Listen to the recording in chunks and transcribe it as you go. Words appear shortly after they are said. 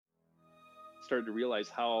started to realize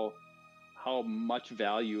how much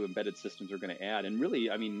value embedded systems are going to add. And really,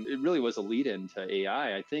 I mean, it really was a lead in to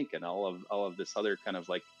AI, I think, and all of this other kind of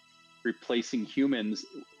like replacing humans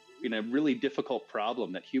in a really difficult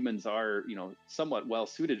problem that humans are, somewhat well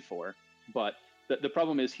suited for. But the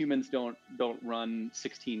problem is humans don't run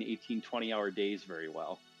 16, 18, 20-hour days very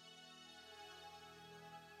well.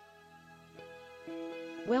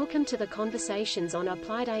 Welcome to the Conversations on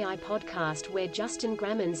Applied AI podcast, where Justin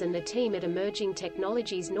Grammons and the team at Emerging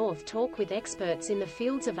Technologies North talk with experts in the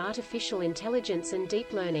fields of artificial intelligence and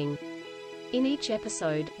deep learning. In each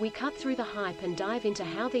episode, we cut through the hype and dive into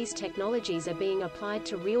how these technologies are being applied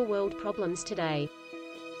to real-world problems today.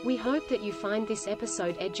 We hope that you find this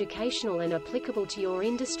episode educational and applicable to your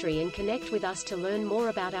industry, and connect with us to learn more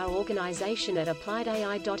about our organization at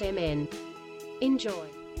appliedai.mn. Enjoy.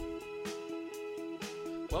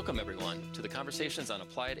 Welcome, everyone, to the Conversations on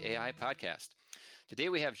Applied AI podcast. Today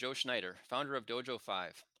we have Joe Schneider, founder of Dojo5,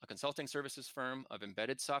 a consulting services firm of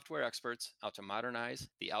embedded software experts out to modernize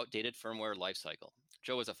the outdated firmware lifecycle.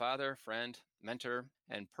 Joe is a father, friend, mentor,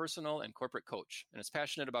 and personal and corporate coach, and is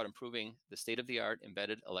passionate about improving the state-of-the-art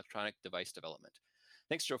embedded electronic device development.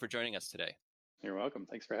 Thanks, Joe, for joining us today. You're welcome.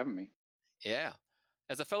 Thanks for having me. Yeah.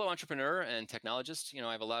 As a fellow entrepreneur and technologist,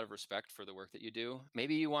 I have a lot of respect for the work that you do.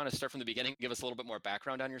 Maybe you want to start from the beginning, give us a little bit more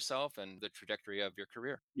background on yourself and the trajectory of your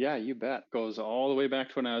career. Yeah, you bet. Goes all the way back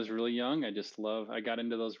to when I was really young. I got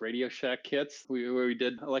into those Radio Shack kits where we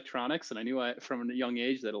did electronics, and I knew from a young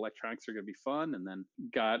age that electronics are going to be fun, and then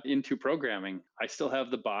got into programming. I still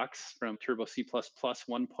have the box from Turbo C++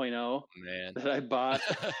 1.0 that I bought,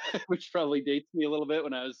 which probably dates me a little bit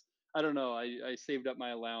when I don't know. I saved up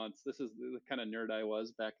my allowance. This is the kind of nerd I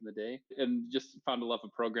was back in the day, and just found a love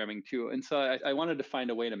of programming too. And so I wanted to find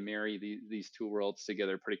a way to marry these two worlds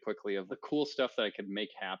together pretty quickly, of the cool stuff that I could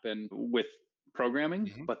make happen with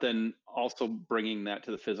programming, but then also bringing that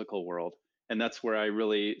to the physical world. And that's where I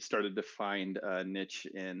really started to find a niche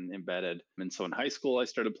in embedded. And so in high school, I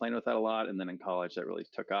started playing with that a lot. And then in college, that really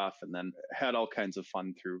took off, and then had all kinds of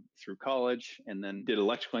fun through college, and then did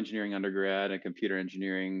electrical engineering undergrad and computer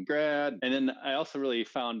engineering grad. And then I also really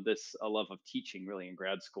found a love of teaching really in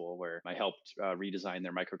grad school, where I helped redesign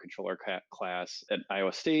their microcontroller class at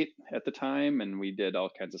Iowa State at the time. And we did all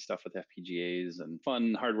kinds of stuff with FPGAs and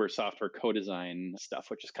fun hardware, software, co-design stuff,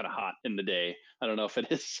 which is kind of hot in the day. I don't know if it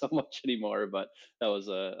is so much anymore, but that was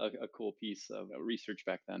a cool piece of research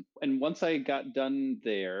back then. And once I got done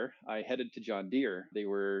there, I headed to John Deere. They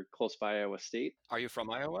were close by Iowa State. Are you from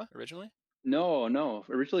Iowa originally? No,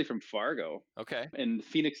 originally from Fargo. Okay. And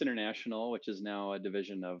Phoenix International, which is now a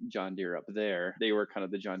division of John Deere up there, they were kind of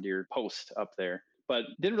the John Deere post up there. But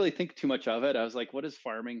didn't really think too much of it. I was like, what does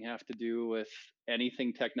farming have to do with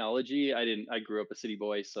anything technology? I grew up a city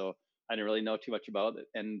boy, so I didn't really know too much about it.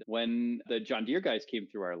 And when the John Deere guys came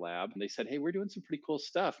through our lab, they said, hey, we're doing some pretty cool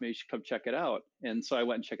stuff. Maybe you should come check it out. And so I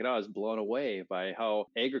went and checked it out. I was blown away by how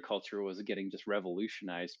agriculture was getting just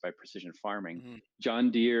revolutionized by precision farming.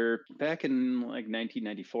 John Deere, back in like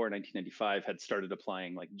 1994, 1995, had started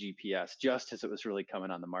applying like GPS just as it was really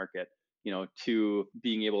coming on the market, to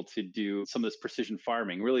being able to do some of this precision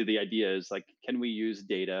farming. Really, the idea is like, can we use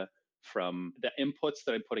data from the inputs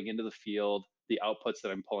that I'm putting into the field, the outputs that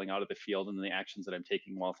I'm pulling out of the field, and the actions that I'm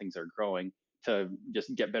taking while things are growing, to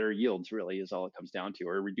just get better yields, really, is all it comes down to,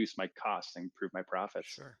 or reduce my costs and improve my profits.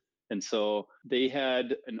 Sure. And so they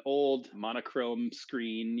had an old monochrome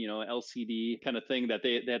screen, LCD kind of thing that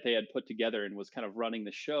they had put together, and was kind of running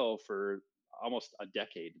the show for almost a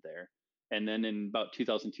decade there. And then in about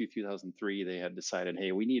 2002, 2003, they had decided,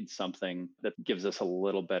 hey, we need something that gives us a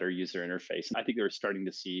little better user interface. I think they were starting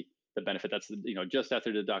to see the benefit. That's, just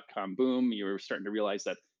after the dot-com boom, you were starting to realize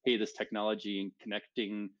that, hey, this technology and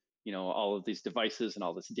connecting, all of these devices and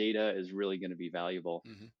all this data is really going to be valuable.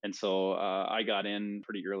 And so I got in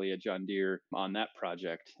pretty early at John Deere on that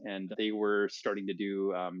project, and they were starting to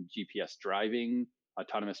do GPS driving,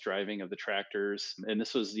 autonomous driving of the tractors. And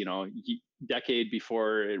this was, decade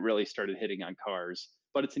before it really started hitting on cars.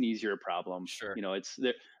 But it's an easier problem. Sure. It's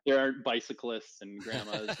there aren't bicyclists and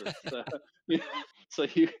grandmas. So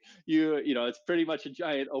it's pretty much a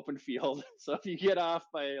giant open field. So if you get off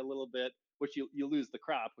by a little bit, which you lose the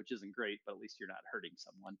crop, which isn't great, but at least you're not hurting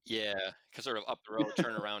someone. Yeah, because sort of up the road,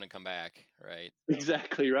 turn around and come back, right?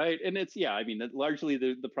 Exactly, right. And it's, largely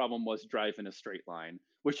the problem was drive in a straight line,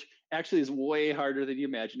 which actually is way harder than you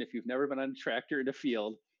imagine if you've never been on a tractor in a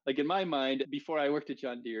field. Like in my mind, before I worked at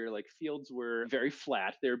John Deere, like fields were very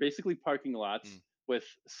flat. They were basically parking lots with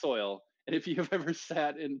soil. And if you've ever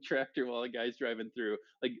sat in a tractor while a guy's driving through,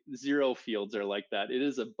 like zero fields are like that. It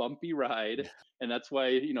is a bumpy ride. And that's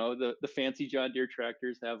why, the fancy John Deere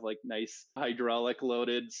tractors have like nice hydraulic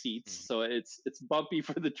loaded seats. Mhm. So it's bumpy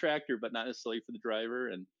for the tractor, but not necessarily for the driver.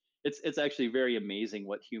 And it's actually very amazing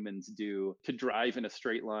what humans do to drive in a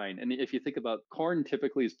straight line. And if you think about corn,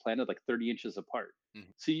 typically is planted like 30 inches apart.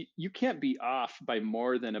 Mhm. So you can't be off by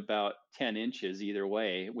more than about 10 inches either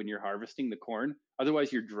way when you're harvesting the corn.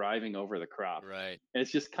 Otherwise, you're driving over the crop. Right. And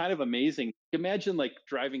it's just kind of amazing. Imagine like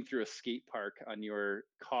driving through a skate park on your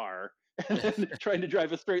car and trying to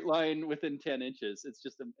drive a straight line within 10 inches.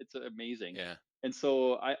 It's amazing. Yeah. And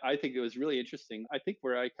so I think it was really interesting. I think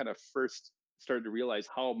where I kind of first started to realize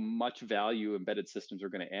how much value embedded systems are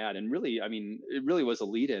going to add. And really, I mean, it really was a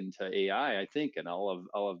lead into AI, I think, and all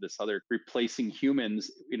of this other replacing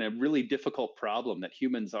humans in a really difficult problem that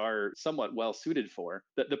humans are somewhat well suited for.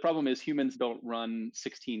 The problem is humans don't run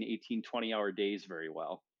 16, 18, 20-hour days very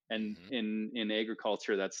well. And Mhm. in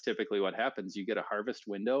agriculture, that's typically what happens. You get a harvest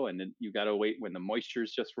window, and then you got to wait when the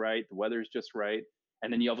moisture's just right, the weather's just right,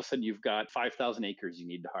 and then all of a sudden you've got 5,000 acres you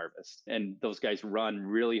need to harvest. And those guys run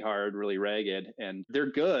really hard, really ragged, and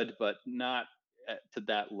they're good, but not to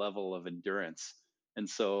that level of endurance. And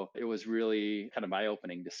so it was really kind of eye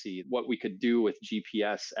opening to see what we could do with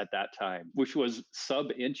GPS at that time, which was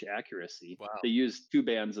sub-inch accuracy. Wow. They used two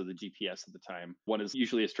bands of the GPS at the time. One is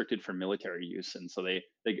usually restricted for military use. And so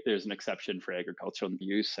there's an exception for agricultural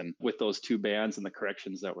use. And with those two bands and the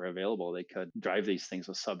corrections that were available, they could drive these things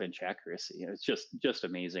with sub-inch accuracy. And it's just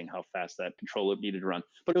amazing how fast that control loop needed to run.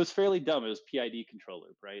 But it was fairly dumb. It was PID control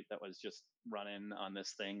loop, right? That was just running on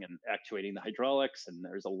this thing and actuating the hydraulics. And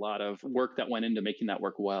there's a lot of work that went into making that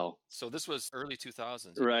work well. So this was early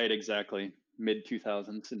 2000s. Right, exactly. Mid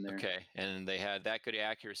 2000s in there. Okay. And they had that good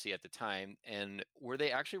accuracy at the time. And were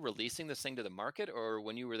they actually releasing this thing to the market, or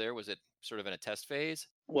when you were there, was it sort of in a test phase?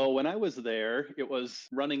 Well, when I was there, it was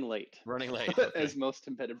running late, Running late. Okay. as most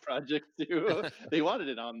embedded projects do. They wanted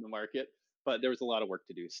it on the market, but there was a lot of work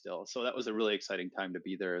to do still. So that was a really exciting time to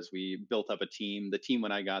be there as we built up a team. The team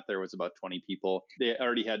when I got there was about 20 people. They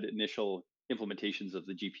already had initial implementations of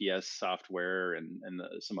the GPS software and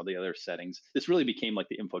some of the other settings. This really became like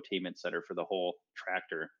the infotainment center for the whole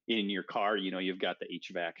tractor. In your car, you've got the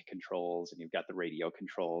HVAC controls and you've got the radio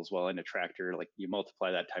controls. Well, in a tractor, like you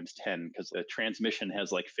multiply that times 10 because the transmission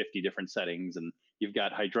has like 50 different settings, and you've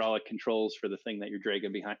got hydraulic controls for the thing that you're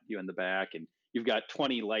dragging behind you in the back, and you've got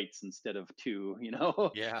 20 lights instead of two.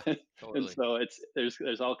 Yeah, And totally. so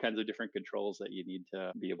there's all kinds of different controls that you need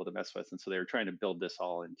to be able to mess with. And so they were trying to build this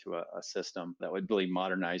all into a system that would really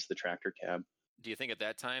modernize the tractor cab. Do you think at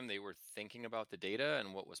that time they were thinking about the data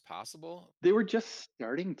and what was possible? They were just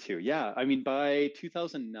starting to. Yeah. I mean, by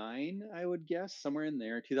 2009, I would guess somewhere in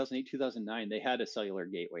there, 2008, 2009, they had a cellular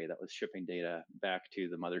gateway that was shipping data back to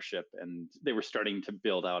the mothership. And they were starting to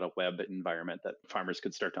build out a web environment that farmers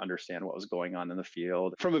could start to understand what was going on in the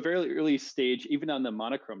field. From a very early stage, even on the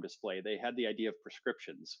monochrome display, they had the idea of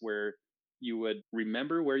prescriptions where you would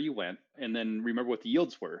remember where you went and then remember what the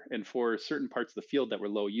yields were. And for certain parts of the field that were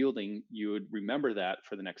low yielding, you would remember that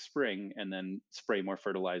for the next spring and then spray more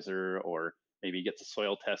fertilizer, or maybe get the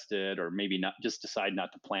soil tested, or maybe not, just decide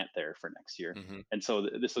not to plant there for next year. Hmm. And so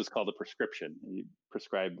this was called a prescription. You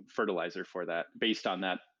prescribe fertilizer for that based on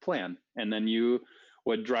that plan. And then you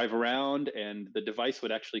would drive around and the device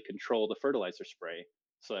would actually control the fertilizer spray.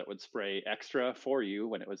 So it would spray extra for you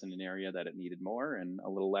when it was in an area that it needed more, and a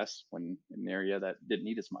little less when in an area that didn't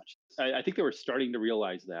need as much. I think they were starting to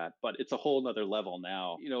realize that, but it's a whole nother level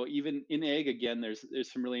now. Even in ag, again, there's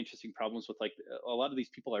some really interesting problems with, like, a lot of these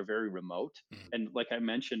people are very remote. Hmm. And like I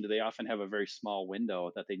mentioned, they often have a very small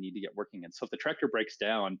window that they need to get working in. So if the tractor breaks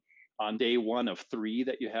down on day 1 of 3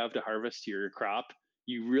 that you have to harvest your crop,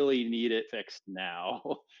 you really need it fixed now.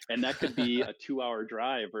 And that could be a 2-hour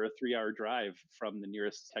drive or a 3-hour drive from the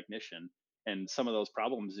nearest technician. And some of those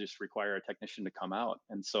problems just require a technician to come out.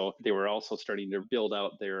 And so they were also starting to build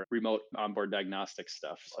out their remote onboard diagnostic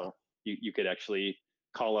stuff. So you could actually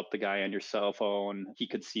call up the guy on your cell phone. He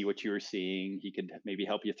could see what you were seeing. He could maybe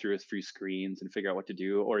help you through his free screens and figure out what to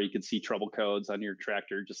do. Or you could see trouble codes on your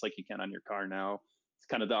tractor, just like you can on your car now. It's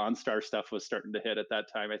kind of the OnStar stuff was starting to hit at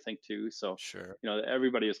that time, I think, too. So Sure.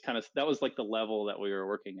 everybody was that was like the level that we were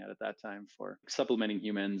working at that time for supplementing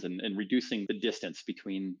humans and reducing the distance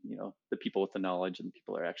between, the people with the knowledge and the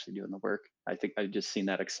people that are actually doing the work. I think I've just seen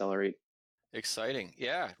that accelerate. Exciting.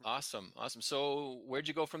 Yeah. Awesome. Awesome. So where'd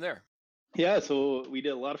you go from there? Yeah, so we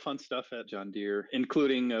did a lot of fun stuff at John Deere,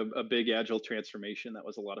 including a big agile transformation. That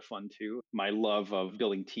was a lot of fun too. My love of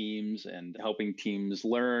building teams and helping teams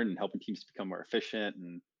learn and helping teams become more efficient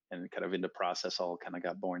and and kind of into process all kind of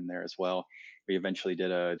got born there as well. We eventually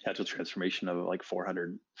did a agile transformation of like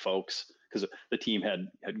 400 folks because the team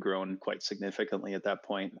had grown quite significantly at that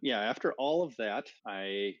point. Yeah, after all of that,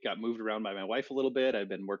 I got moved around by my wife a little bit. I've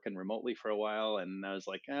been working remotely for a while, and I was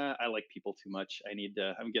like, I like people too much.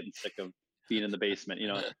 I'm getting sick of being in the basement.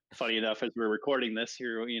 Funny enough, as we're recording this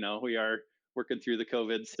here, we are working through the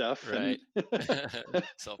COVID stuff Right. and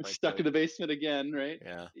stuck in the basement again, right?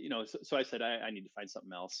 Yeah. So I said, I need to find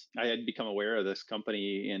something else. I had become aware of this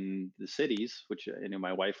company in the cities, which,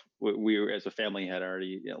 my wife, we were, as a family had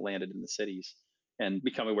already landed in the cities, and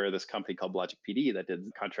become aware of this company called Logic PD that did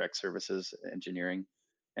contract services engineering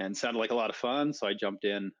and sounded like a lot of fun. So I jumped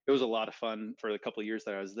in. It was a lot of fun for the couple of years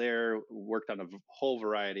that I was there, worked on a whole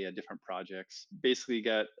variety of different projects, basically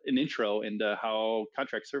got an intro into how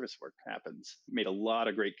contract service work happens, made a lot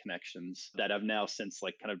of great connections that have now since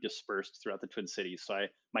like kind of dispersed throughout the Twin Cities. So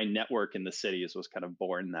my network in the cities was kind of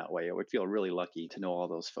born that way. I would feel really lucky to know all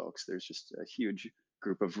those folks. There's just a huge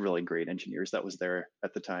group of really great engineers that was there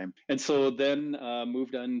at the time. And so then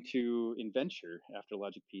moved on to Inventure after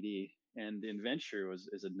Logic PD. And Inventure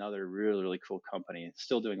is another really, really cool company.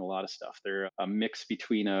 Still doing a lot of stuff. They're a mix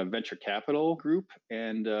between a venture capital group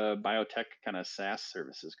and a biotech kind of SaaS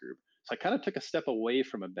services group. So I kind of took a step away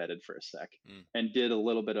from embedded for a sec and did a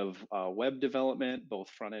little bit of web development, both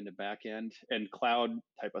front end and back end, and cloud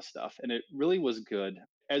type of stuff. And it really was good.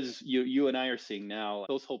 As you and I are seeing now,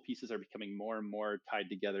 those whole pieces are becoming more and more tied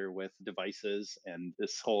together with devices and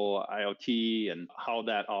this whole IoT, and how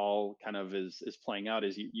that all kind of is playing out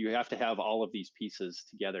is you have to have all of these pieces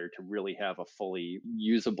together to really have a fully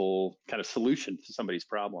usable kind of solution to somebody's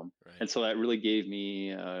problem. Right. And so that really gave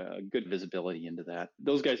me a good visibility into that.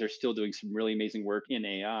 Those guys are still doing some really amazing work in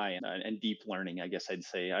AI and deep learning, I guess I'd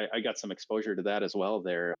say. I got some exposure to that as well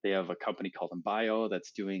there. They have a company called Embio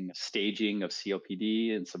that's doing staging of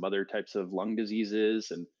COPD and some other types of lung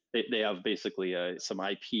diseases. And they have basically some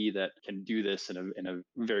IP that can do this in a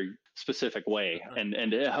very specific way. And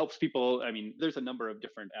it helps people. I mean, there's a number of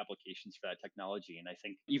different applications for that technology. And I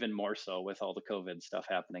think even more so with all the COVID stuff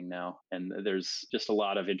happening now. And there's just a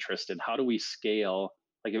lot of interest in how do we scale.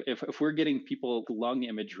 Like if we're getting people lung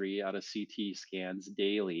imagery out of CT scans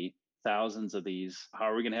daily, thousands of these, how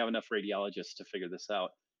are we going to have enough radiologists to figure this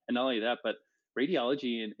out? And not only that, but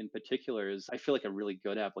radiology in particular is, I feel like, a really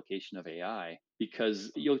good application of AI,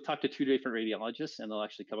 because you'll talk to two different radiologists and they'll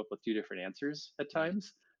actually come up with two different answers at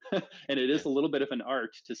times. And it is a little bit of an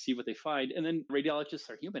art to see what they find. And then radiologists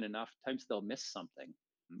are human enough, times they'll miss something.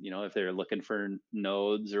 If they're looking for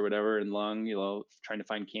nodes or whatever in lung, trying to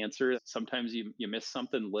find cancer, sometimes you miss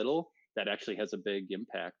something little that actually has a big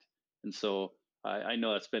impact. And so I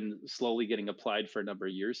know that's been slowly getting applied for a number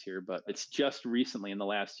of years here, but it's just recently in the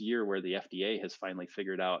last year where the FDA has finally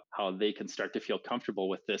figured out how they can start to feel comfortable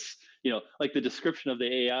with this. Like the description of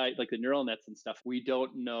the AI, like the neural nets and stuff, we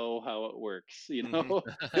don't know how it works.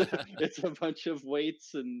 It's a bunch of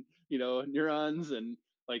weights and, neurons, and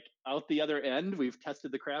like out the other end, we've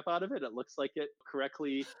tested the crap out of it. It looks like it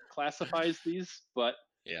correctly classifies these, but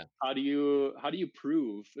yeah. How do you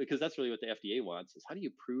prove, because that's really what the FDA wants, is how do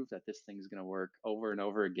you prove that this thing is going to work over and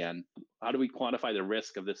over again? How do we quantify the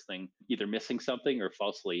risk of this thing either missing something or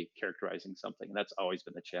falsely characterizing something? And that's always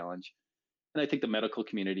been the challenge. And I think the medical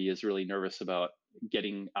community is really nervous about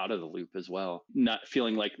getting out of the loop as well, not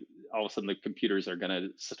feeling like all of a sudden the computers are going to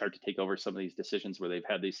start to take over some of these decisions where they've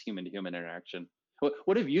had this human to human interaction.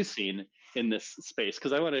 What have you seen in this space?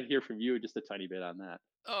 Because I want to hear from you just a tiny bit on that.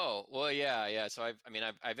 Oh, well, yeah. So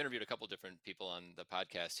I've interviewed a couple different people on the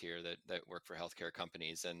podcast here that work for healthcare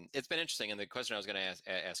companies, and it's been interesting. And the question I was going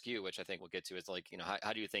to ask you, which I think we'll get to, is like,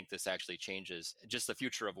 how do you think this actually changes just the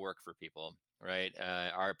future of work for people, right?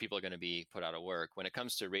 Are people going to be put out of work? When it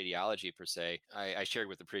comes to radiology per se, I shared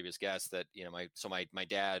with the previous guest that, my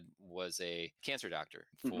dad was a cancer doctor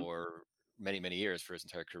for many, many years, for his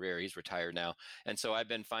entire career. He's retired now. And so I've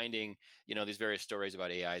been finding, these various stories about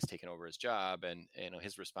AIs taking over his job. And,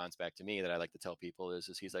 his response back to me that I like to tell people is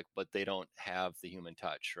he's like, but they don't have the human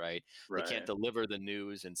touch, right? They can't deliver the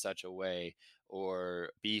news in such a way or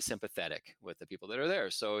be sympathetic with the people that are there.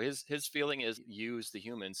 So his feeling is use the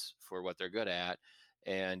humans for what they're good at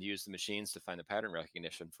and use the machines to find the pattern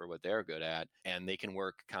recognition for what they're good at, and they can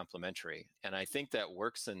work complementary. And I think that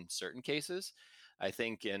works in certain cases. I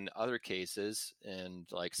think in other cases, and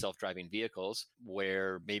like self-driving vehicles,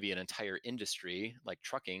 where maybe an entire industry like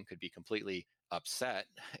trucking could be completely upset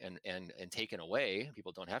and taken away.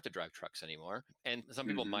 People don't have to drive trucks anymore. And some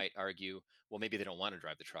people might argue, well, maybe they don't want to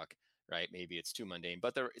drive the truck, right? Maybe it's too mundane.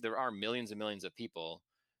 But there are millions and millions of people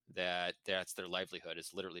that's their livelihood,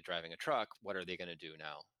 is literally driving a truck. What are they going to do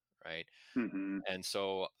now? right? Hmm. And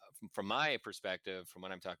so from my perspective, from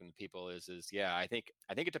when I'm talking to people is yeah, I think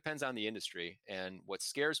it depends on the industry. And what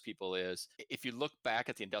scares people is if you look back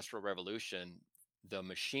at the Industrial Revolution, the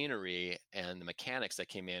machinery and the mechanics that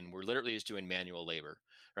came in were literally just doing manual labor,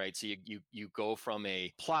 right? So you go from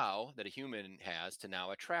a plow that a human has to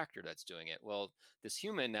now a tractor that's doing it. Well, this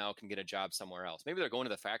human now can get a job somewhere else. Maybe they're going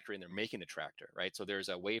to the factory and they're making the tractor, right? So there's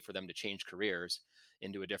a way for them to change careers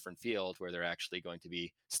into a different field where they're actually going to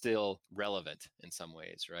be still relevant in some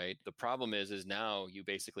ways, right? The problem is now you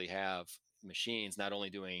basically have machines not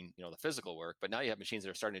only doing, the physical work, but now you have machines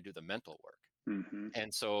that are starting to do the mental work. Hmm.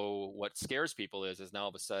 And so what scares people is now all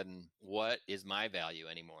of a sudden, what is my value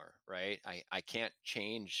anymore, right? I can't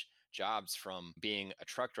change jobs from being a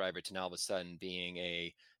truck driver to now all of a sudden being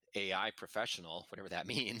a AI professional, whatever that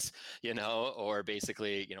means, or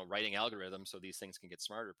basically, writing algorithms so these things can get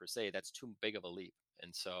smarter per se. That's too big of a leap.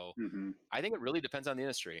 And so Hmm. I think it really depends on the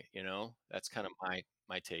industry, that's kind of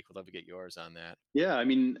my take. Would love to get yours on that. Yeah, I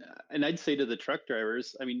mean, and I'd say to the truck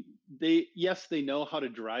drivers, I mean, they know how to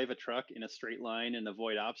drive a truck in a straight line and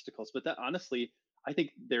avoid obstacles, but that honestly, I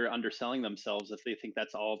think they're underselling themselves if they think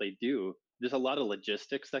that's all they do. There's a lot of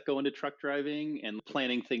logistics that go into truck driving and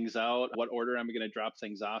planning things out. What order am I going to drop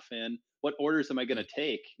things off in? What orders am I going to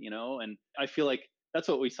take? And I feel like that's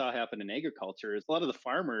what we saw happen in agriculture. Is a lot of the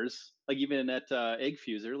farmers, like even at Egg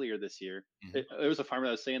Fuse earlier this year, Mm-hmm. there was a farmer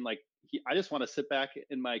that was saying like, I just want to sit back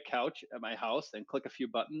in my couch at my house and click a few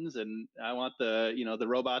buttons, and I want the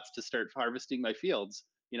robots to start harvesting my fields.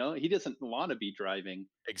 He doesn't want to be driving.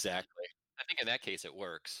 Exactly. I think in that case it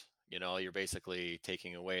works. You're basically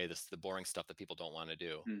taking away the boring stuff that people don't want to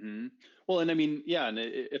do. Hmm. Well, and I mean, yeah, and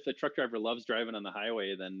if a truck driver loves driving on the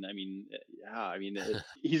highway, then I mean, yeah, I mean,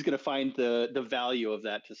 he's going to find the value of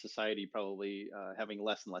that to society probably having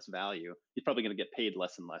less and less value. He's probably going to get paid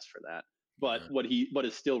less and less for that. But Yeah. what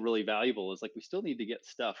is still really valuable is like we still need to get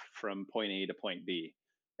stuff from point A to point B,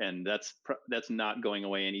 and that's not going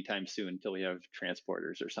away anytime soon until we have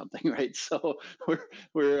transporters or something, right? So we're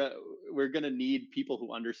we're going to need people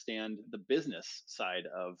who understand the business side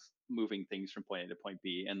of moving things from point A to point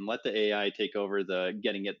B, and let the AI take over the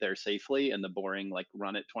getting it there safely and the boring, like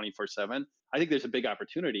run it 24/7. I think there's a big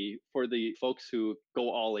opportunity for the folks who go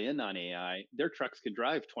all in on AI. Their trucks can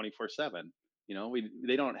drive 24/7.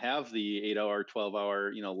 They don't have the 8 hour, 12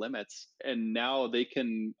 hour, limits. And now they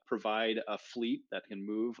can provide a fleet that can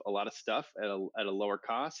move a lot of stuff at a lower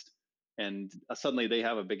cost. And suddenly they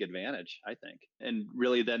have a big advantage, I think. And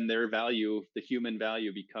really, then their value, the human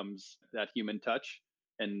value, becomes that human touch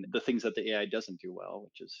and the things that the AI doesn't do well,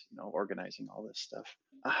 which is, organizing all this stuff.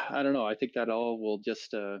 I don't know. I think that all will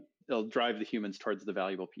just it'll drive the humans towards the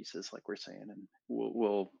valuable pieces, like we're saying, and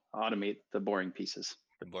we'll automate the boring pieces.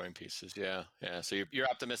 The boring pieces. Yeah. Yeah. So you're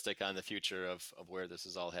optimistic on the future of where this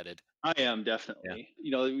is all headed. I am Yeah. definitely.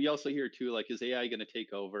 We also hear too, like, is AI going to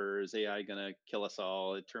take over? Is AI going to kill us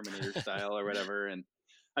all, Terminator style or whatever? And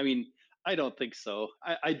I mean, I don't think so.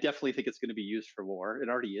 I definitely think it's going to be used for war. It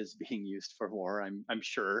already is being used for war. I'm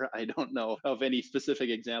sure. I don't know of any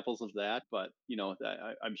specific examples of that, but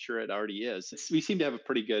I'm sure it already is. We seem to have a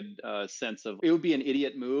pretty good sense of it would be an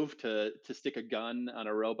idiot move to stick a gun on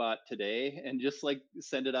a robot today and just like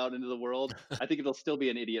send it out into the world. I think it'll still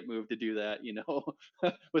be an idiot move to do that,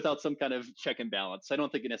 without some kind of check and balance. I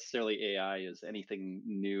don't think necessarily AI is anything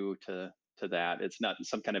new to that. It's not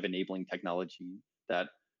some kind of enabling technology that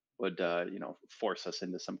would force us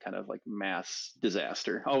into some kind of like mass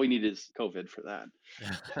disaster. All we need is COVID for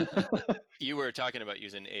that. You were talking about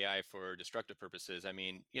using AI for destructive purposes. I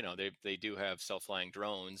mean, they do have self-flying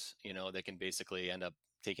drones, they can basically end up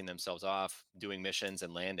taking themselves off, doing missions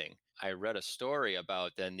and landing. I read a story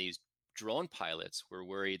about then these drone pilots were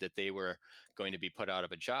worried that they were going to be put out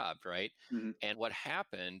of a job, right? Mhm. And what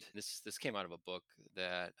happened, this came out of a book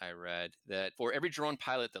that I read, that for every drone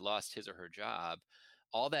pilot that lost his or her job,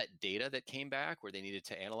 all that data that came back where they needed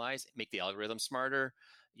to analyze, make the algorithm smarter,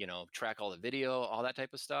 track all the video, all that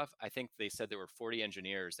type of stuff. I think they said there were 40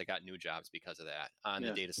 engineers that got new jobs because of that on the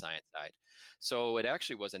Yeah. data science side. So it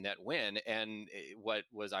actually was a net win. And what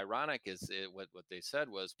was ironic is what they said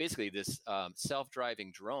was basically this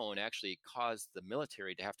self-driving drone actually caused the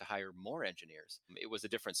military to have to hire more engineers. It was a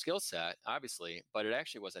different skill set, obviously, but it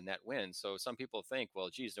actually was a net win. So some people think, well,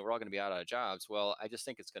 geez, we're all going to be out of jobs. Well, I just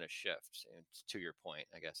think it's going to shift, to your point,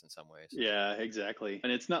 I guess, in some ways. Yeah, exactly.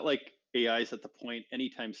 And it's not like AI is at the point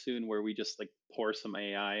anytime soon where we just like pour some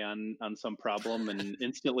AI on some problem and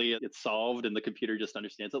instantly it's solved and the computer just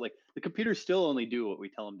understands it. Like the computers still only do what we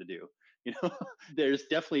tell them to do. You know, there's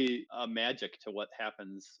definitely a magic to what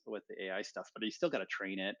happens with the AI stuff, but you still got to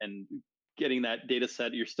train it and getting that data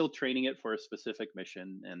set, you're still training it for a specific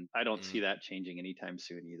mission. And I don't see Mm. that changing anytime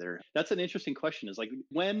soon either. That's an interesting question, is like,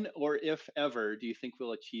 when or if ever do you think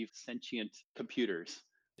we'll achieve sentient computers?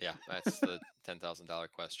 Yeah, that's the $10,000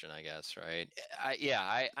 question, I guess, right?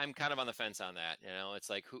 I'm kind of on the fence on that. It's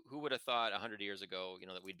like who would have thought 100 years ago,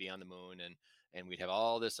 that we'd be on the moon and we'd have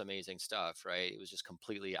all this amazing stuff, right? It was just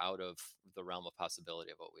completely out of the realm of possibility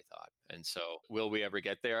of what we thought. And so, will we ever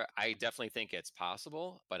get there? I definitely think it's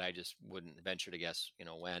possible, but I just wouldn't venture to guess,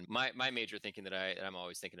 when. My major thinking that I'm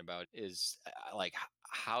always thinking about is like,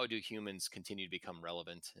 how do humans continue to become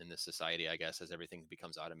relevant in this society, I guess, as everything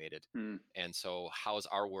becomes automated? Hmm. And so, how's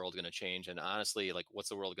our world going to change? And honestly, like, what's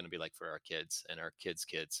the world going to be like for our kids and our kids'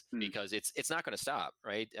 kids? Hmm. Because it's not going to stop,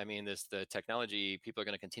 right? I mean, the technology, people are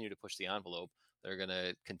going to continue to push the envelope. They're going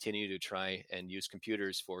to continue to try and use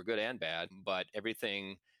computers for good and bad, but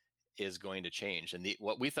everything is going to change. And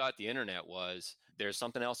what we thought the internet was, there's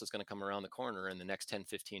something else that's going to come around the corner in the next 10,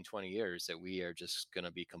 15, 20 years that we are just going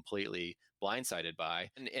to be completely blindsided by.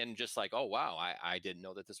 And just like, oh, wow, I didn't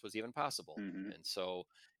know that this was even possible. Hmm. And so,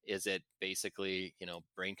 is it basically,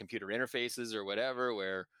 brain computer interfaces or whatever,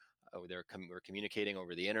 where we're communicating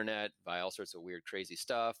over the internet via all sorts of weird, crazy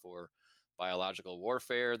stuff, or biological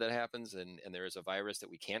warfare that happens, and there is a virus that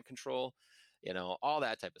we can't control, all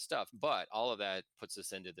that type of stuff. But all of that puts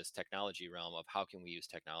us into this technology realm of how can we use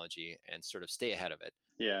technology and sort of stay ahead of it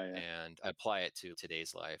Yeah. and apply it to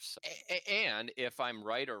today's life. So, and if I'm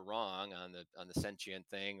right or wrong on the sentient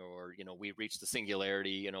thing, or we reach the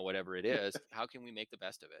singularity, whatever it is, how can we make the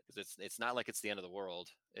best of it? Because it's not like it's the end of the world.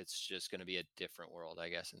 It's just going to be a different world, I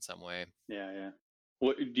guess, in some way. Yeah.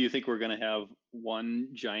 What do you think, we're going to have one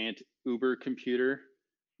giant Uber computer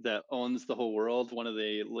that owns the whole world? One of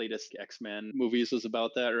the latest X-Men movies was about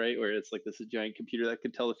that, right? Where it's like this giant computer that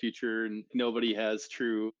could tell the future, and nobody has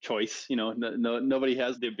true choice. Nobody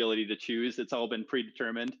has the ability to choose. It's all been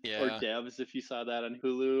predetermined. Or Yeah. Devs, if you saw that on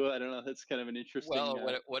Hulu. I don't know. That's kind of an interesting. Well,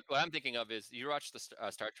 what I'm thinking of is, you watch the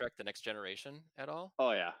Star Trek: The Next Generation at all?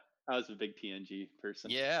 Oh yeah, I was a big TNG person.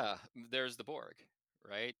 Yeah, there's the Borg,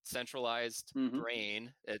 right? Centralized Hmm.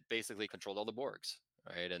 brain. It basically controlled all the Borgs,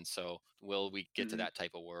 right? And so, will we get to Hmm. that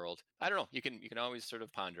type of world? I don't know. You can always sort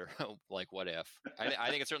of ponder, like, what if? I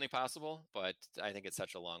think it's certainly possible, but I think it's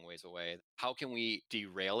such a long ways away. How can we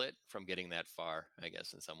derail it from getting that far? I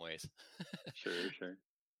guess in some ways. Sure.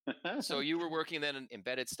 So, you were working then in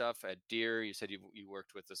embedded stuff at Deere. You said you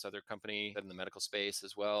worked with this other company in the medical space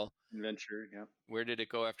as well. Adventure, yeah. Where did it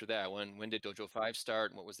go after that? When did Dojo 5 start,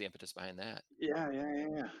 and what was the impetus behind that?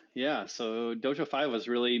 Yeah. So Dojo 5 was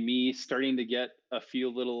really me starting to get a few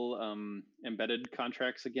little embedded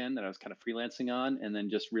contracts again that I was kind of freelancing on, and then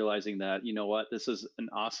just realizing that, you know what, this is an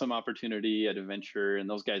awesome opportunity at Adventure, and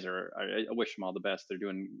those guys I wish them all the best. They're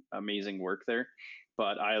doing amazing work there.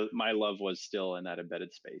 But my love was still in that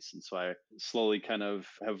embedded space. And so I slowly kind of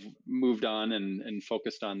have moved on and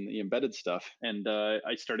focused on the embedded stuff. And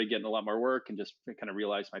I started getting a lot more work and just kind of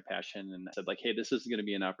realized my passion, and said, like, hey, this is going to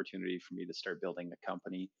be an opportunity for me to start building a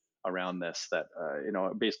company around this, that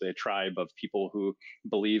basically a tribe of people who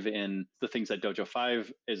believe in the things that Dojo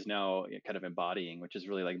 5 is now kind of embodying, which is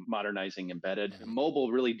really like modernizing embedded. Mhm. Mobile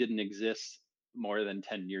really didn't exist more than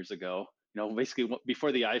 10 years ago. Basically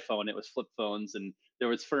before the iPhone, it was flip phones, and there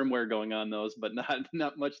was firmware going on those, but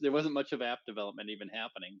not much. There wasn't much of app development even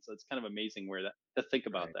happening. So it's kind of amazing to think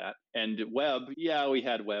about Right. that. And web, yeah, we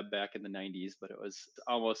had web back in the 90s, but it was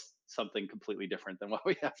almost something completely different than what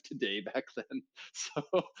we have today back then.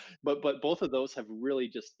 So, but both of those have really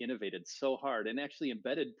just innovated so hard, and actually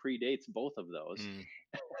embedded predates both of those. Mm,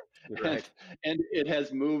 and right. and it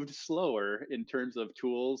has moved slower in terms of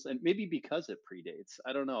tools, and maybe because it predates,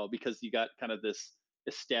 I don't know, because you got kind of this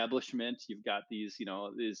establishment, you've got these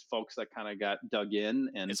folks that kind of got dug in.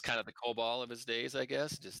 And It's kind of the COBOL of his days, I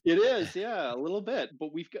guess. Just it is, yeah, a little bit.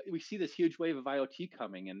 But we see this huge wave of IoT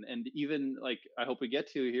coming, and even, like, I hope we get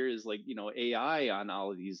to here, is like, AI on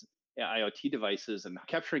all of these IoT devices, and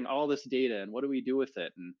capturing all this data, and what do we do with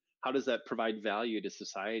it, and how does that provide value to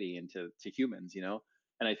society and to humans,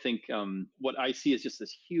 And I think what I see is just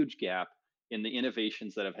this huge gap in the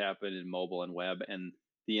innovations that have happened in mobile and web, and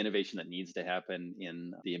the innovation that needs to happen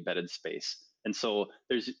in the embedded space. And so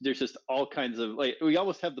there's just all kinds of, like, we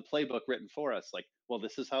almost have the playbook written for us. Like, well,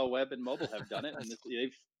 this is how web and mobile have done it, and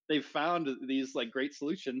they've found these, like, great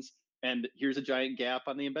solutions. And here's a giant gap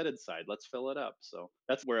on the embedded side. Let's fill it up. So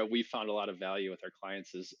that's where we found a lot of value with our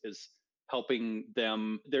clients, is helping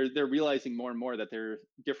them. They're realizing more and more that they're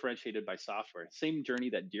differentiated by software. Same journey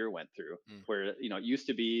that Deere went through, mm, where it used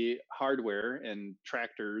to be hardware and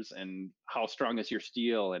tractors, and how strong is your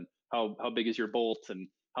steel, and how big is your bolt, and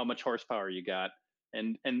how much horsepower you got,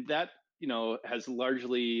 and that has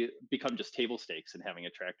largely become just table stakes in having a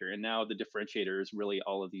tractor. And now the differentiator is really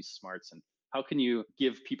all of these smarts. And how can you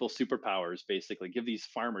give people superpowers, basically give these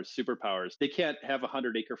farmers superpowers? They can't have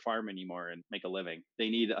 100-acre farm anymore and make a living. They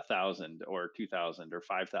need 1,000 or 2,000 or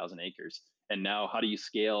 5,000 acres. And now how do you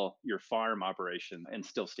scale your farm operation and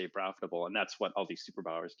still stay profitable? And that's what all these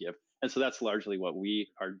superpowers give. And so that's largely what we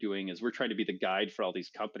are doing is we're trying to be the guide for all these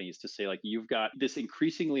companies to say, like, you've got this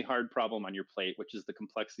increasingly hard problem on your plate, which is the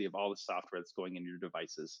complexity of all the software that's going into your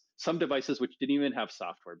devices. Some devices which didn't even have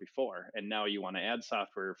software before, and now you want to add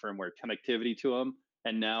software, firmware, connectivity to them.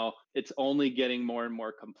 And now it's only getting more and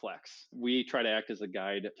more complex. We try to act as a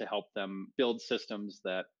guide to help them build systems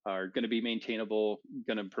that are going to be maintainable,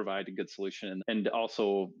 going to provide a good solution, and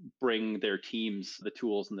also bring their teams the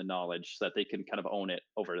tools and the knowledge so that they can kind of own it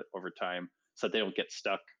over time, so that they don't get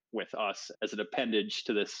stuck with us as an appendage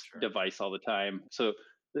to this device all the time. So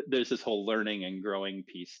there's this whole learning and growing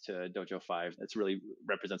piece to Dojo 5. It's really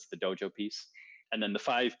represents the Dojo piece. And then the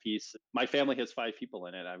 5 piece, my family has 5 people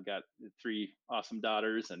in it. I've got 3 awesome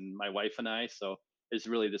daughters and my wife and I. So there's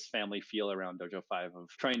really this family feel around Dojo 5 of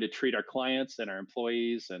trying to treat our clients and our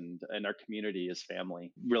employees and our community as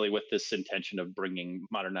family, really with this intention of bringing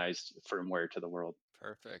modernized firmware to the world.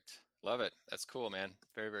 Perfect. Love it. That's cool, man.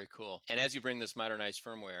 Very, very cool. And as you bring this modernized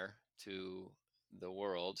firmware to the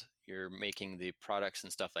world, you're making the products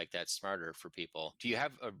and stuff like that smarter for people. Do you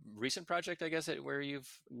have a recent project, I guess, where you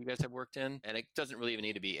guys have worked in? And it doesn't really even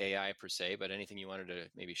need to be AI per se, but anything you wanted to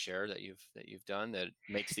maybe share that you've done that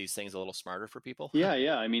makes these things a little smarter for people?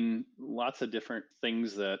 Yeah. I mean, lots of different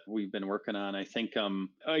things that we've been working on. I think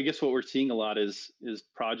I guess what we're seeing a lot is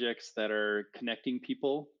projects that are connecting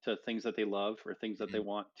people to things that they love or things that they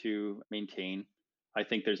want to maintain. I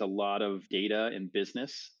think there's a lot of data in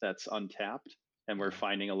business that's untapped, and we're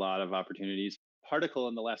finding a lot of opportunities. Particle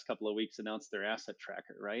in the last couple of weeks announced their asset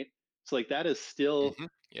tracker, right? So like that is still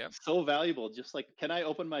so valuable. Just like, can I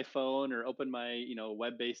open my phone or open my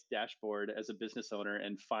web-based dashboard as a business owner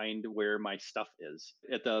and find where my stuff is?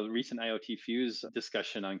 At the recent IoT Fuse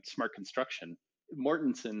discussion on smart construction,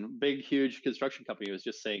 Mortensen, big, huge construction company, was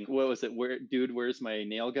just saying, what was it? Where's my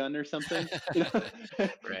nail gun or something?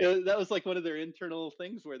 That was like one of their internal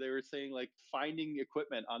things where they were saying, like, finding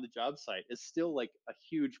equipment on the job site is still like a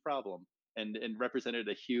huge problem and represented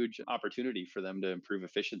a huge opportunity for them to improve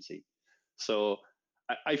efficiency. So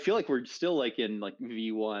I feel like we're still like in like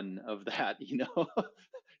V1 of that,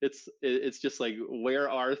 it's just like, where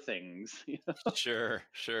are things? Sure.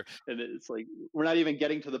 And it's like, we're not even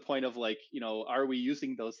getting to the point of like, are we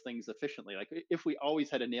using those things efficiently? Like, if we always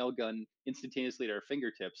had a nail gun instantaneously at our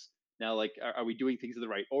fingertips, now, like, are we doing things in the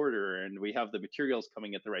right order? And we have the materials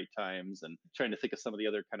coming at the right times, and trying to think of some of the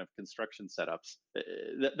other kind of construction setups.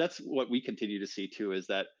 That's what we continue to see too, is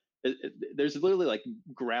that there's literally like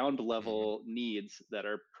ground level needs that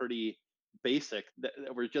are pretty basic that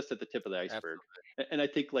we're just at the tip of the iceberg. Absolutely. And I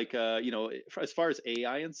think like, as far as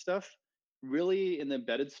AI and stuff, really in the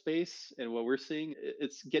embedded space and what we're seeing,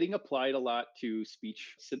 it's getting applied a lot to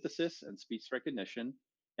speech synthesis and speech recognition.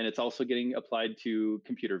 And it's also getting applied to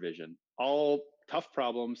computer vision. All tough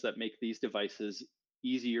problems that make these devices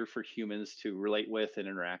easier for humans to relate with and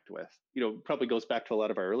interact with. Probably goes back to a lot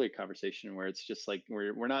of our earlier conversation where it's just like,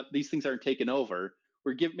 we're not, these things aren't taken over.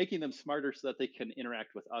 We're making them smarter so that they can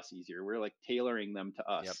interact with us easier. We're like tailoring them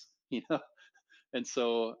to us, And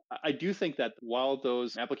so I do think that while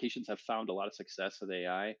those applications have found a lot of success with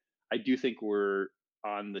AI, I do think we're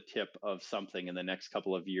on the tip of something in the next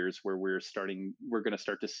couple of years where we're going to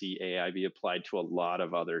start to see AI be applied to a lot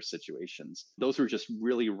of other situations. Those were just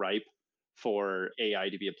really ripe for AI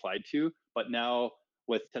to be applied to. But now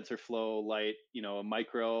with TensorFlow Lite,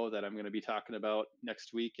 Micro that I'm going to be talking about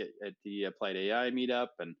next week at the Applied AI meetup,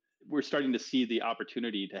 and we're starting to see the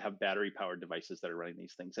opportunity to have battery powered devices that are running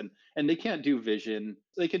these things, and they can't do vision.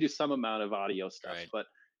 They can do some amount of audio stuff, but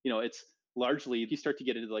it's largely, if you start to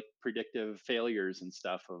get into like predictive failures and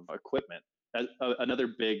stuff of equipment, another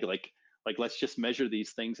big like let's just measure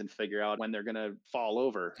these things and figure out when they're going to fall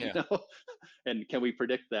over, and can we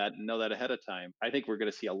predict that and know that ahead of time? I think we're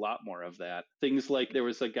going to see a lot more of that. Things like, there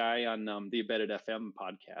was a guy on the Embedded FM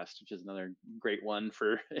podcast, which is another great one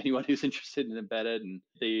for anyone who's interested in embedded, and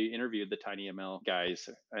they interviewed the TinyML guys,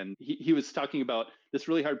 and he was talking about this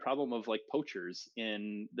really hard problem of like poachers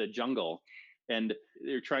in the jungle. And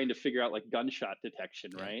they're trying to figure out like gunshot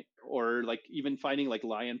detection, right? Or like even finding like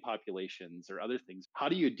lion populations or other things. How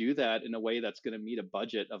do you do that in a way that's going to meet a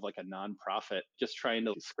budget of like a nonprofit just trying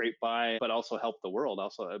to scrape by, but also help the world,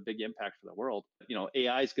 also a big impact for the world?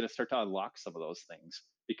 AI is going to start to unlock some of those things,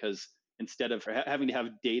 because instead of having to have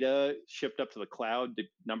data shipped up to the cloud to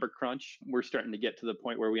number crunch, we're starting to get to the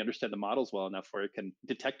point where we understand the models well enough where it can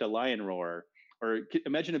detect a lion roar. Or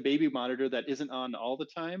imagine a baby monitor that isn't on all the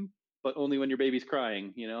time, but only when your baby's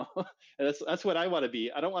crying, and that's what I want to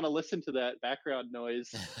be. I don't want to listen to that background noise.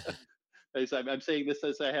 I'm saying this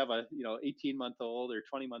as I have a 18-month-old or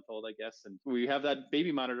 20-month-old, I guess, and we have that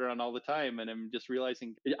baby monitor on all the time, and I'm just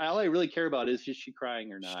realizing all I really care about is she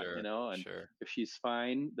crying or not, Sure, and sure. if she's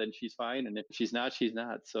fine, then she's fine, and if she's not, she's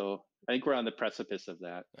not. So I think we're on the precipice of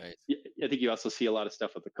that. Right. I think you also see a lot of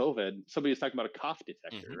stuff with the COVID. Somebody was talking about a cough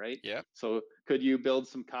detector, right? Yeah. So could you build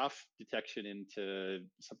some cough detection into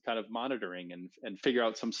some kind of monitoring and figure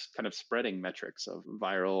out some kind of spreading metrics of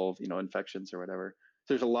viral, infections or whatever?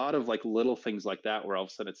 There's a lot of like little things like that where all of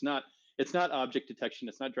a sudden it's not object detection,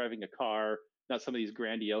 it's not driving a car, not some of these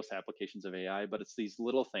grandiose applications of AI, but it's these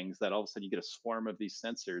little things that all of a sudden you get a swarm of these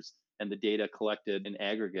sensors and the data collected in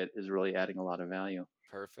aggregate is really adding a lot of value.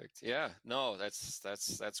 Perfect. Yeah. No,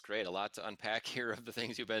 that's great. A lot to unpack here of the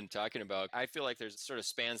things you've been talking about. I feel like there's sort of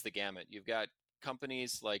spans the gamut. You've got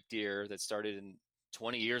companies like Deere that started in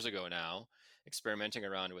 20 years ago now, experimenting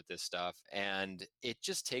around with this stuff, and it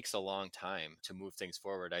just takes a long time to move things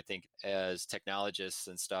forward. I think as technologists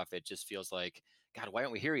and stuff, it just feels like, God, why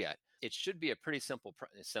aren't we here yet? It should be a pretty simple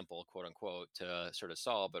quote unquote to sort of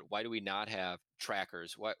solve, but why do we not have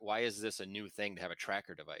trackers? Why is this a new thing to have a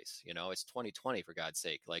tracker device? It's 2020 for God's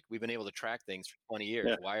sake. Like, we've been able to track things for 20 years.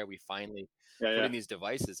 Yeah. Why are we finally Yeah, putting these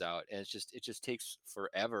devices out? And it just takes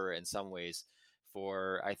forever in some ways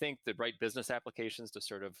for, I think, the right business applications to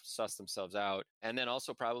sort of suss themselves out. And then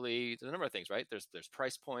also probably a number of things, right? There's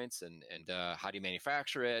price points and how do you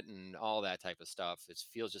manufacture it and all that type of stuff. It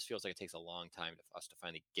just feels like it takes a long time for us to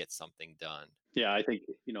finally get something done. Yeah, I think,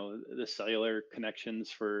 the cellular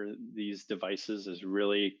connections for these devices is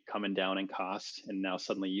really coming down in cost. And now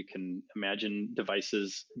suddenly you can imagine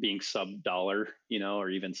devices being sub-dollar, or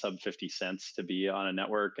even sub 50 cents to be on a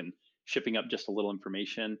network and shipping up just a little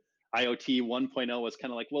information. IoT 1.0 was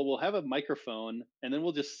kind of like, well, we'll have a microphone and then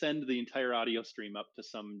we'll just send the entire audio stream up to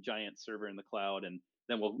some giant server in the cloud and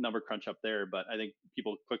then we'll number crunch up there. But I think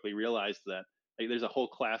people quickly realized that there's a whole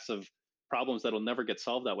class of problems that'll never get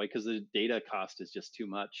solved that way because the data cost is just too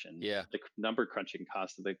much and the number crunching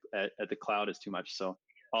cost at the cloud is too much. So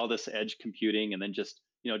all this edge computing and then just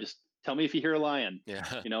tell me if you hear a lion. Yeah.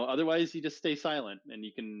 Otherwise you just stay silent and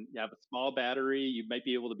you have a small battery. You might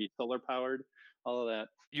be able to be solar powered. All of that.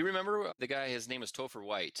 You remember the guy, his name is Topher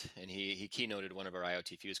White, and he keynoted one of our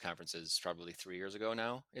IoT Fuse conferences probably 3 years ago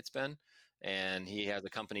now, it's been. And he has a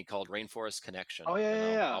company called Rainforest Connection. Oh,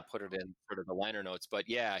 yeah. I'll put it in sort of the liner notes. But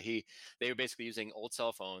yeah, they were basically using old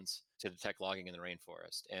cell phones to detect logging in the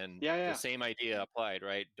rainforest. And the same idea applied,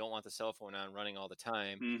 right? Don't want the cell phone on running all the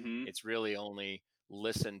time. Mm-hmm. It's really only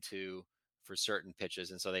listened to for certain pitches.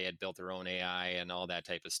 And so they had built their own AI and all that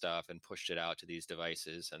type of stuff and pushed it out to these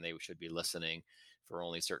devices. And they should be listening for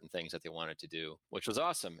only certain things that they wanted to do, which was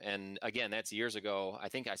awesome. And again, that's years ago. I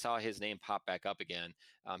think I saw his name pop back up again.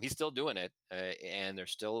 He's still doing it, and they're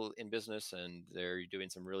still in business, and they're doing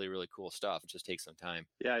some really, really cool stuff. It just takes some time.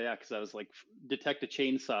 Yeah, because I was like, detect a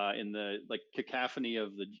chainsaw in the cacophony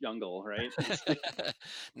of the jungle, right?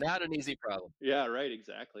 Not an easy problem. Yeah, right,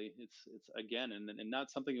 exactly. It's again, and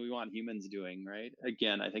not something we want humans doing, right?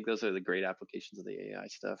 Again, I think those are the great applications of the AI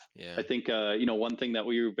stuff. Yeah. I think one thing that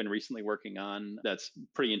we've been recently working on that's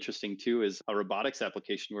pretty interesting too is a robotics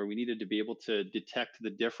application where we needed to be able to detect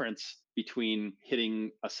the difference between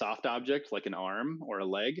hitting a soft object like an arm or a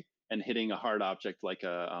leg and hitting a hard object like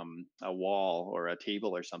a wall or a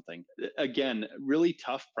table or something. Again, really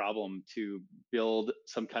tough problem to build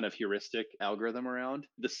some kind of heuristic algorithm around.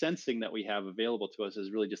 The sensing that we have available to us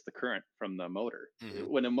is really just the current from the motor. Mm-hmm.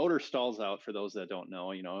 When a motor stalls out, for those that don't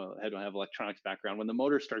know, I don't have electronics background, when the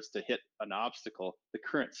motor starts to hit an obstacle, the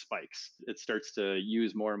current spikes. It starts to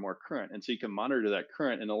use more and more current. And so you can monitor that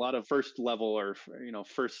current. And a lot of first level or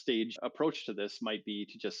first stage approach to this might be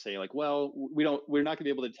to just say like, well, we're not going to be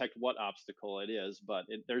able to detect what obstacle it is, but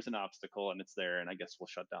there's an obstacle and it's there, and I guess we'll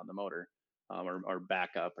shut down the motor or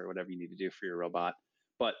back up or whatever you need to do for your robot.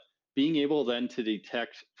 But being able then to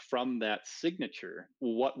detect from that signature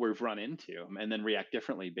what we've run into and then react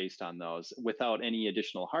differently based on those without any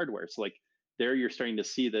additional hardware. So like there you're starting to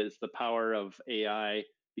see that it's the power of AI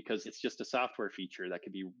because it's just a software feature that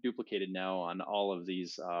can be duplicated now on all of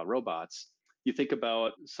these robots. You think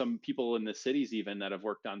about some people in the cities even that have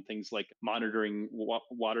worked on things like monitoring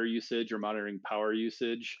water usage or monitoring power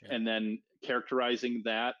usage, and then characterizing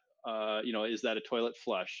that is that a toilet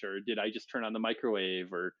flush, or did I just turn on the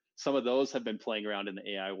microwave? Or some of those have been playing around in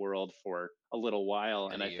the AI world for a little while.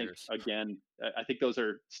 And Many I think, years. again, I think those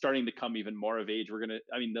are starting to come even more of age.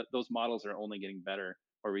 Those models are only getting better,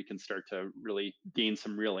 where we can start to really gain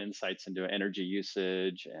some real insights into energy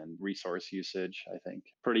usage and resource usage. I think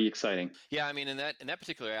pretty exciting. Yeah, I mean, in that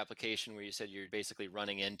particular application where you said you're basically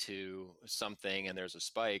running into something and there's a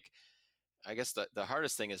spike, I guess the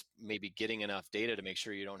hardest thing is maybe getting enough data to make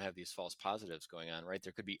sure you don't have these false positives going on, right?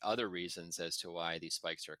 There could be other reasons as to why these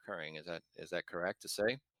spikes are occurring. Is that correct to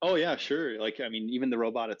say? Oh yeah, sure. Even the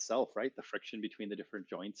robot itself, right? The friction between the different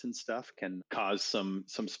joints and stuff can cause some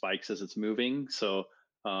spikes as it's moving. So,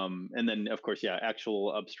 and then of course, yeah,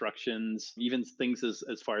 actual obstructions, even things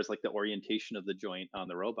as far as like the orientation of the joint on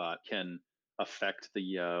the robot can affect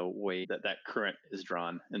the way that current is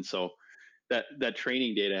drawn. And so that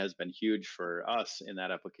training data has been huge for us in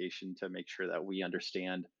that application to make sure that we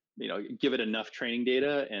understand, give it enough training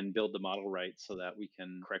data and build the model right so that we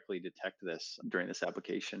can correctly detect this during this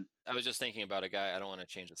application. I was just thinking about a guy. I don't want to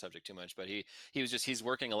change the subject too much, but he's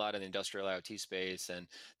working a lot in the industrial IoT space, and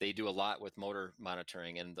they do a lot with motor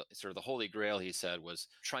monitoring. And sort of the holy grail, he said, was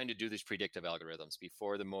trying to do these predictive algorithms.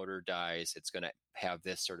 Before the motor dies, it's going to have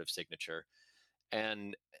this sort of signature.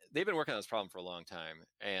 And they've been working on this problem for a long time,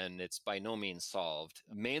 and it's by no means solved,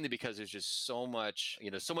 mainly because there's just so much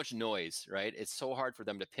noise, right? It's so hard for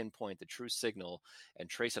them to pinpoint the true signal and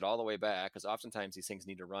trace it all the way back, because oftentimes these things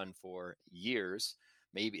need to run for years,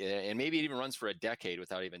 maybe it even runs for a decade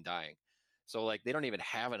without even dying. So like they don't even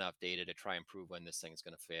have enough data to try and prove when this thing is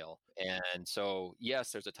going to fail. And so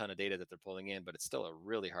yes, there's a ton of data that they're pulling in, but it's still a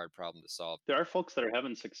really hard problem to solve. There are folks that are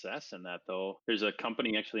having success in that, though. There's a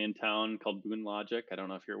company actually in town called Boon Logic. I don't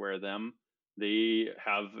know if you're aware of them. They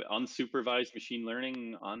have unsupervised machine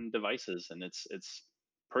learning on devices, and it's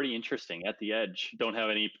pretty interesting at the edge. Don't have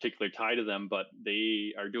any particular tie to them, but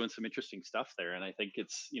they are doing some interesting stuff there. And I think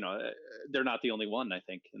they're not the only one. I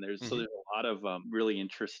think, and there's Mhm. a lot of really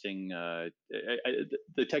interesting.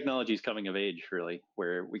 The technology is coming of age, really,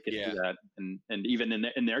 where we can do Yeah. that. And even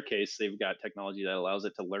in their case, they've got technology that allows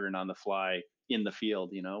it to learn on the fly in the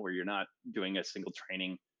field. Where you're not doing a single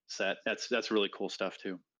training set. That's really cool stuff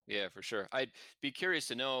too. Yeah, for sure. I'd be curious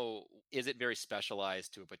to know, is it very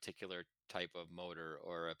specialized to a particular type of motor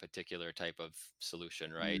or a particular type of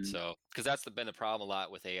solution, right? Mm. So, because been the problem a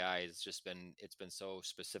lot with AI, it's been so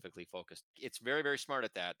specifically focused. It's very, very smart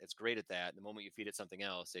at that. It's great at that. The moment you feed it something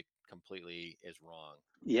else, it completely is wrong.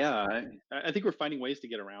 Yeah, I think we're finding ways to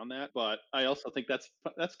get around that, but I also think that's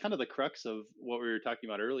kind of the crux of what we were talking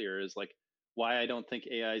about earlier. Is like why I don't think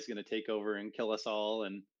AI is going to take over and kill us all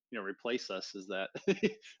and replace us. Is that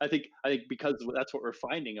I think because that's what we're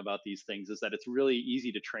finding about these things is that it's really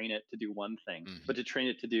easy to train it to do one thing, but Hmm. to train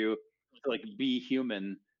it to like be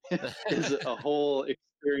human is a whole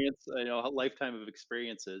experience, a lifetime of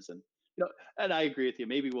experiences. And I agree with you.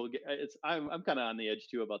 Maybe we'll get it's I'm kind of on the edge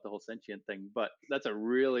too about the whole sentient thing, but that's a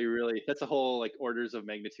really that's a whole like orders of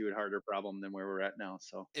magnitude harder problem than where we're at now.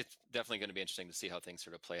 So It's definitely going to be interesting to see how things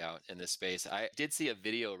sort of play out in this space. I did see a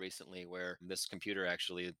video recently where this computer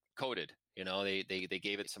actually coded. They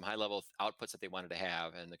gave it some high level outputs that they wanted to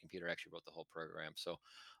have, and the computer actually wrote the whole program. So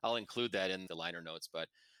I'll include that in the liner notes. But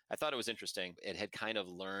I thought it was interesting. It had kind of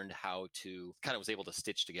learned how to kind of was able to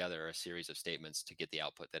stitch together a series of statements to get the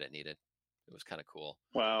output that it needed. It was kind of cool.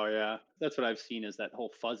 wow, yeah, that's what I've seen is that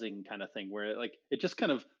whole fuzzing kind of thing where like it just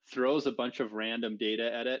kind of throws a bunch of random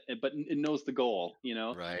data at it, but it knows the goal,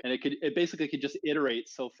 Right. and it basically could just iterate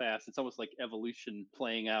so fast. It's almost like evolution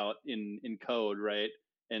playing out in code, right?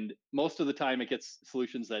 And most of the time it gets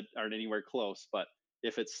solutions that aren't anywhere close, but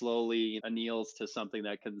if it slowly anneals to something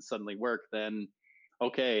that can suddenly work, then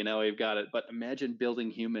okay, now we've got it. But imagine building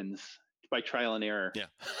humans by trial and error,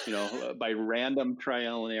 Yeah. by random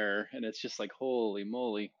trial and error. And it's just like, holy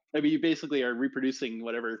moly. I mean, you basically are reproducing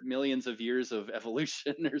whatever millions of years of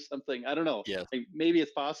evolution or something. I don't know. Yes. Like, maybe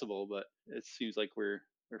it's possible, but it seems like we're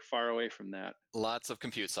far away from that. Lots of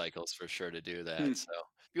compute cycles for sure to do Hmm. that. So,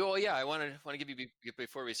 well, yeah, I want to give you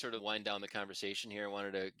before we sort of wind down the conversation here. I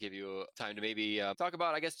wanted to give you time to maybe talk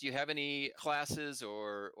about. I guess, do you have any classes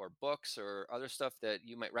or books or other stuff that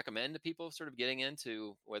you might recommend to people sort of getting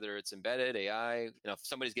into, whether it's embedded AI? If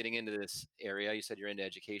somebody's getting into this area, you said you're into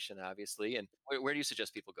education, obviously, and where do you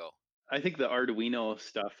suggest people go? I think the Arduino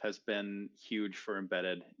stuff has been huge for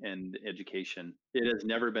embedded and education. It has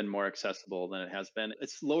never been more accessible than it has been.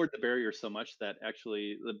 It's lowered the barrier so much that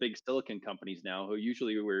actually the big silicon companies now, who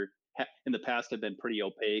usually in the past have been pretty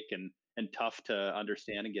opaque and tough to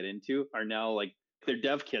understand and get into, are now like their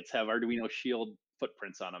dev kits have Arduino Shield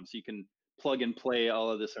footprints on them, so you can plug and play all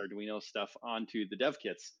of this Arduino stuff onto the dev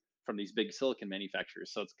kits. from these big silicon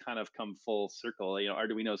manufacturers. So it's kind of come full circle.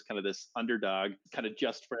 Arduino is kind of this underdog, kind of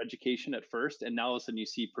just for education at first. And now all of a sudden you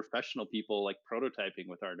see professional people like prototyping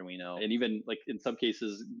with Arduino, and even like in some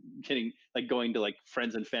cases going to like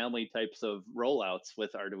friends and family types of rollouts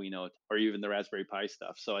with Arduino, or even the Raspberry Pi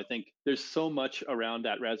stuff. So I think there's so much around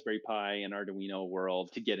that Raspberry Pi and Arduino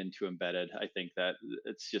world to get into embedded. I think that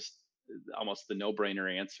it's just almost the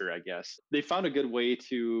no-brainer answer, I guess. They found a good way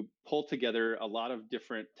to pull together a lot of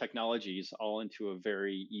different technologies all into a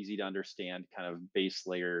very easy to understand kind of base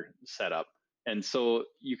layer setup. And so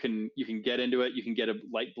you can get into it. You can get a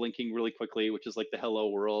light blinking really quickly, which is like the hello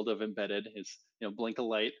world of embedded, is blink a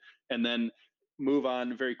light, and then move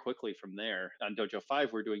on very quickly from there. On Dojo 5,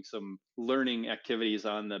 we're doing some learning activities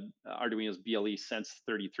on the Arduino's BLE Sense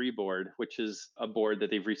 33 board, which is a board that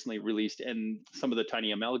they've recently released. And some of the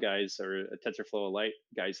TinyML guys or TensorFlow Lite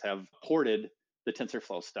guys have ported the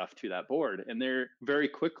TensorFlow stuff to that board. And they're very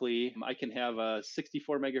quickly, I can have a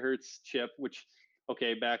 64 megahertz chip, which,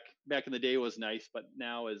 okay, back in the day was nice, but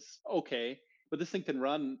now is okay. But this thing can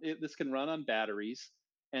run on batteries,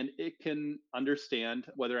 and it can understand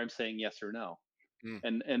whether I'm saying yes or no.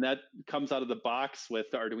 And that comes out of the box with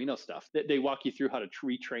the Arduino stuff. They walk you through how to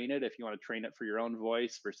retrain it if you want to train it for your own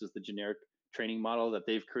voice versus the generic training model that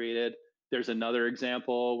they've created. There's another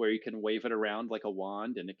example where you can wave it around like a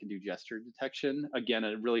wand and it can do gesture detection. Again,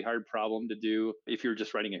 a really hard problem to do if you're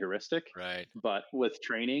just writing a heuristic. Right. But with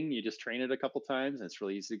training, you just train it a couple times and it's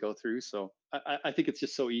really easy to go through. So I think it's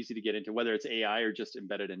just so easy to get into, whether it's AI or just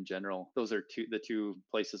embedded in general. Those are the two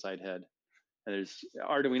places I'd head. And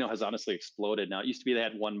Arduino has honestly exploded now. It used to be they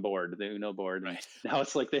had one board, the Uno board. Right. Now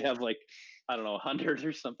it's like they have 100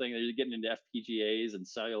 or something. They're getting into FPGAs and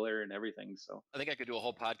cellular and everything. So I think I could do a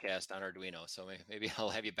whole podcast on Arduino. So maybe I'll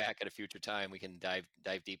have you back at a future time. We can dive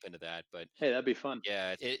deep into that. But hey, that'd be fun.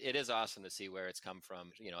 Yeah, it is awesome to see where it's come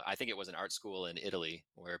from. I think it was an art school in Italy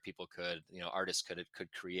where people artists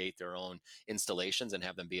could create their own installations and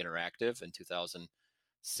have them be interactive in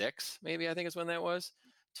 2006, maybe I think is when that was.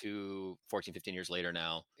 To 14, 15 years later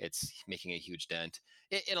now, it's making a huge dent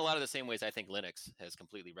in a lot of the same ways I think Linux has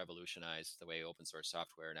completely revolutionized the way open source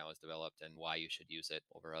software now is developed and why you should use it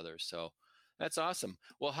over others. So that's awesome.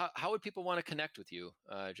 Well, how would people want to connect with you,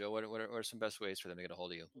 Joe? What are some best ways for them to get a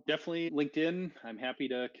hold of you? Definitely LinkedIn. I'm happy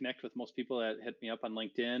to connect with most people that hit me up on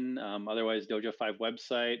LinkedIn. Otherwise, Dojo 5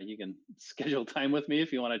 website. You can schedule time with me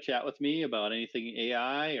if you want to chat with me about anything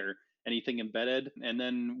AI or anything embedded. And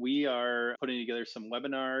then we are putting together some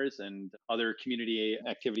webinars and other community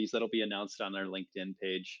activities that'll be announced on our LinkedIn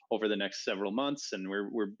page over the next several months. And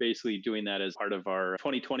we're basically doing that as part of our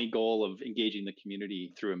 2020 goal of engaging the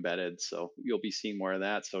community through embedded. So you'll be seeing more of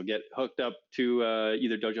that. So get hooked up to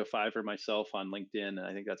either Dojo 5 or myself on LinkedIn. And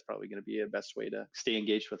I think that's probably going to be a best way to stay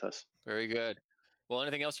engaged with us. Very good. Well,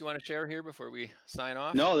 anything else you want to share here before we sign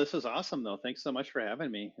off? No, this was awesome, though. Thanks so much for having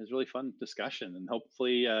me. It was a really fun discussion, and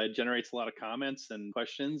hopefully generates a lot of comments and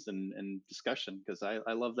questions and discussion, because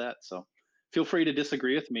I love that. So feel free to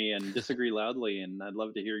disagree with me and disagree loudly, and I'd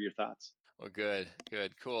love to hear your thoughts. Well, good,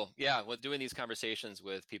 cool. Yeah, well, doing these conversations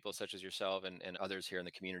with people such as yourself and others here in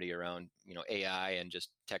the community around, AI and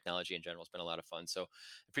just technology in general has been a lot of fun. So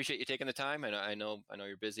appreciate you taking the time. And I know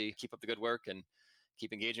you're busy. Keep up the good work and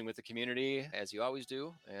keep engaging with the community as you always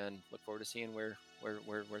do, and look forward to seeing where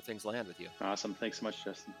things land with you. Awesome. Thanks so much,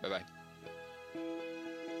 Justin. Bye-bye.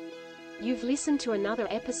 You've listened to another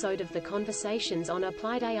episode of the Conversations on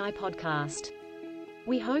Applied AI podcast.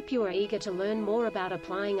 We hope you are eager to learn more about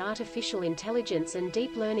applying artificial intelligence and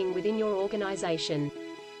deep learning within your organization.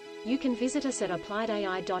 You can visit us at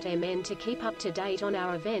appliedai.mn to keep up to date on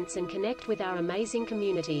our events and connect with our amazing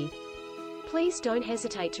community. Please don't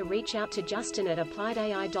hesitate to reach out to Justin at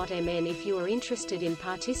appliedai.mn if you are interested in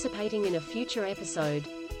participating in a future episode.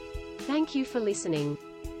 Thank you for listening.